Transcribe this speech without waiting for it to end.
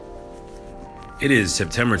It is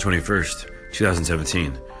September 21st,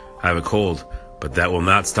 2017. I have a cold, but that will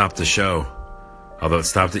not stop the show. Although it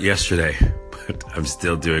stopped it yesterday, but I'm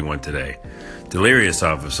still doing one today. Delirious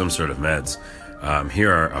off of some sort of meds.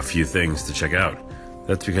 Here are a few things to check out.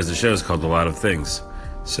 That's because the show is called A Lot of Things.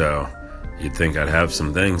 So you'd think I'd have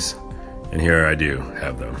some things, and here I do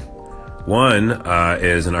have them. One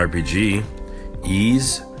is an RPG,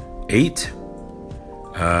 Ys 8,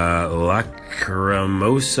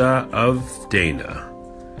 Lacrimosa of Dana.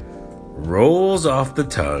 Rolls off the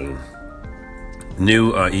tongue.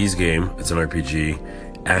 New Ys game. It's an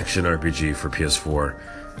RPG, action RPG for PS4.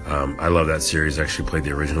 I love that series. I actually played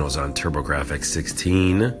the originals on TurboGrafx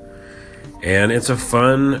 16. And it's a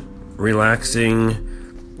fun, relaxing,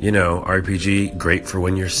 RPG. Great for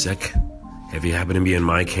when you're sick. If you happen to be in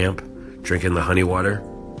my camp, drinking the honey water,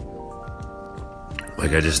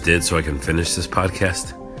 like I just did so I can finish this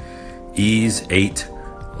podcast. Ys 8,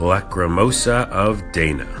 Lacrimosa of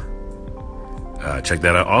Dana. Check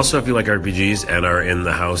that out. Also, if you like RPGs and are in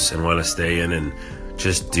the house and want to stay in and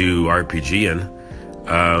just do RPGing,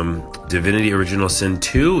 Divinity Original Sin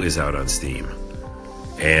 2 is out on Steam.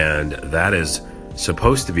 And that is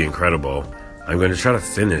supposed to be incredible. I'm going to try to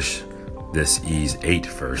finish this Ys 8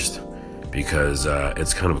 first, because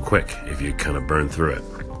it's kind of quick if you kind of burn through it.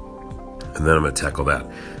 And then I'm going to tackle that.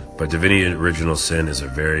 But Divinity Original Sin is a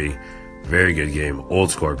very, very good game. Old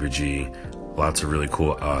school RPG. Lots of really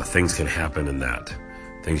cool things can happen in that.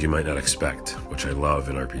 Things you might not expect, which I love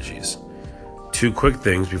in RPGs. Two quick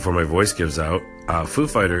things before my voice gives out. Foo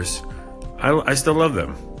Fighters, I still love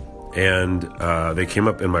them. And they came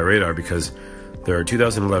up in my radar because their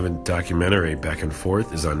 2011 documentary, Back and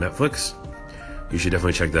Forth, is on Netflix. You should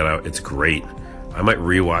definitely check that out. It's great. I might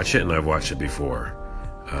rewatch it, and I've watched it before.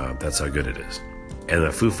 That's how good it is. And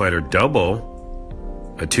the Foo Fighter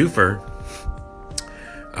double, a twofer,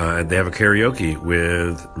 they have a karaoke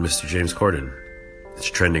with Mr. James Corden. It's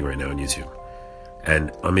trending right now on YouTube.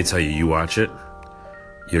 And let me tell you, you watch it,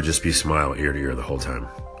 you'll just be smile ear to ear the whole time.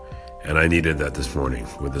 And I needed that this morning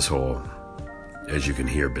with this whole, as you can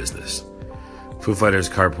hear, business. Foo Fighters,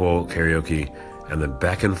 Carpool, karaoke, and then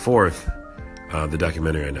Back and Forth, the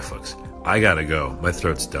documentary on Netflix. I gotta go. My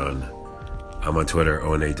throat's done. I'm on Twitter,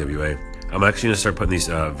 ONAWA. I'm actually going to start putting these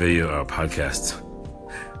podcasts,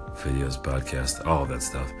 all of that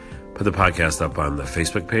stuff. Put the podcast up on the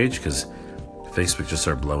Facebook page, because Facebook just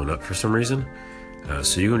started blowing up for some reason.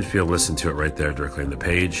 So you can just be able to listen to it right there directly on the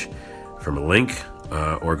page from a link,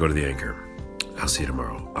 or go to the Anchor. I'll see you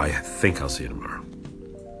tomorrow. I think I'll see you tomorrow.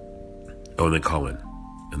 Oh, and then call in.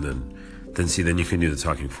 And then you can do the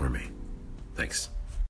talking for me. Thanks.